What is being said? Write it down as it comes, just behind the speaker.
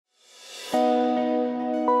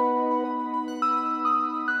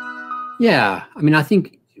Yeah, I mean, I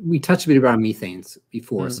think we touched a bit about methanes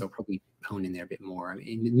before, so I'll probably hone in there a bit more. I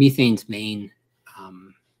mean, methane's main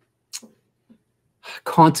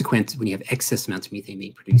consequence when you have excess amounts of methane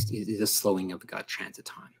being produced is a slowing of the gut transit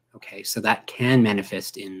time. Okay, so that can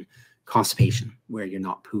manifest in constipation, where you're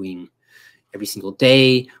not pooing every single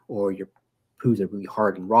day, or your poos are really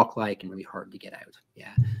hard and rock-like and really hard to get out.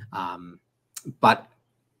 Yeah, but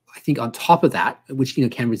I think on top of that, which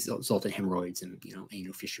can result in hemorrhoids and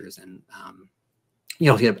anal fissures, and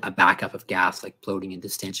you get a backup of gas like bloating and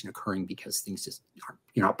distension occurring because things just aren't,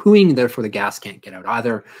 you're not pooing, and therefore the gas can't get out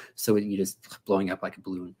either. So you're just blowing up like a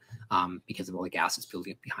balloon because of all the gases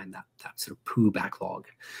building up behind that sort of poo backlog.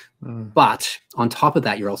 But on top of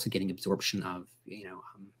that, you're also getting absorption of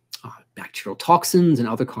bacterial toxins and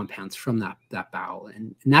other compounds from that bowel.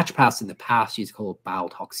 And naturopaths in the past used to call it bowel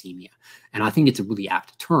toxemia. And I think it's a really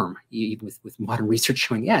apt term, even with modern research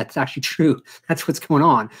showing, yeah, it's actually true. That's what's going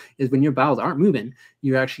on, is when your bowels aren't moving,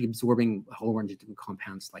 you're actually absorbing a whole range of different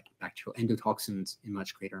compounds like bacterial endotoxins in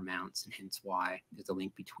much greater amounts. And hence why there's a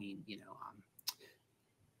link between,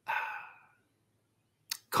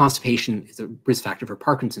 constipation is a risk factor for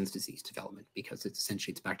Parkinson's disease development, because it's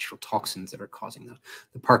essentially bacterial toxins that are causing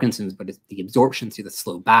the Parkinson's, but it's the absorption through the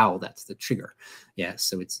slow bowel that's the trigger. Yeah,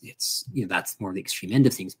 so it's that's more the extreme end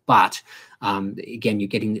of things. But again, you're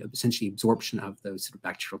getting essentially absorption of those sort of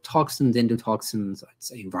bacterial toxins, endotoxins, I'd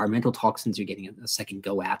say environmental toxins. You're getting a second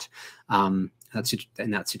go at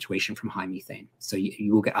in that situation from high methane. So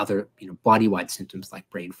you will get other body-wide symptoms like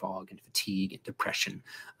brain fog and fatigue and depression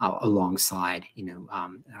alongside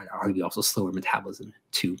argue also slower metabolism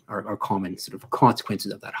too are common sort of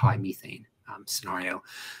consequences of that high methane scenario.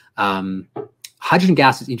 Hydrogen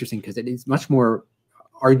gas is interesting because it is much more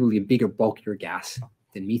arguably a bigger, bulkier gas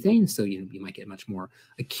than methane. So you might get much more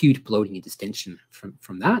acute bloating and distension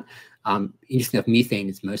from that. Interesting enough, methane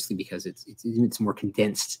is mostly because it's more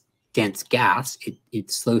condensed, dense gas.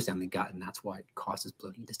 It slows down the gut, and that's why it causes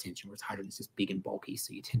bloating and distension, whereas hydrogen is just big and bulky,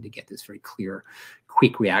 so you tend to get this very clear,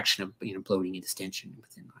 quick reaction of bloating and distension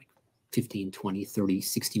within like 15, 20, 30,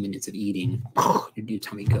 60 minutes of eating. Your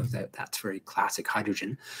tummy goes out. That's very classic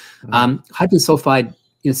hydrogen. Hydrogen sulfide,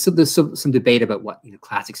 so there's some debate about what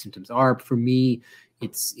classic symptoms are. But for me,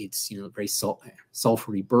 it's very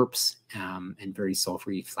sulfury burps and very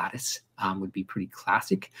sulfury flatus would be pretty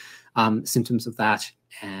classic symptoms of that,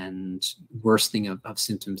 and worsening of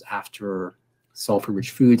symptoms after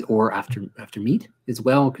sulfur-rich foods or after meat as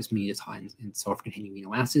well, because meat is high in sulfur-containing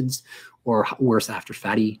amino acids, or worse after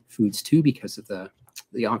fatty foods too, because of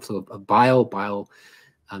the outflow of bile.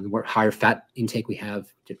 The more higher fat intake we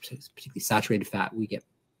have, particularly saturated fat, we get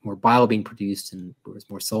more bile being produced, and there's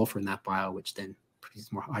more sulfur in that bile, which then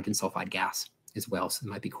produces more hydrogen sulfide gas as well. So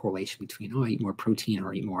there might be correlation between, I eat more protein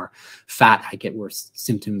or I eat more fat, I get worse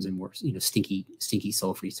symptoms and worse, stinky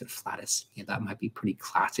sulfury sort of flatus. That might be pretty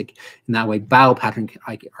classic. In that way, bowel pattern,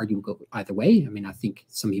 I could argue, will go either way. I mean, I think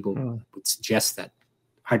some people would suggest that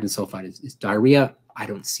hydrogen sulfide is diarrhea. I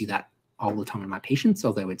don't see that all the time in my patients,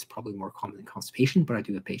 although it's probably more common than constipation. But I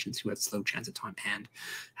do have patients who have slow transit time and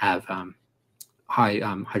have high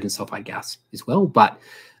hydrogen sulfide gas as well. But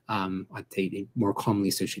I'd say more commonly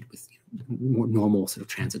associated with more normal sort of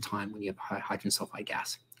transit time when you have high hydrogen sulfide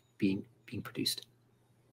gas being produced.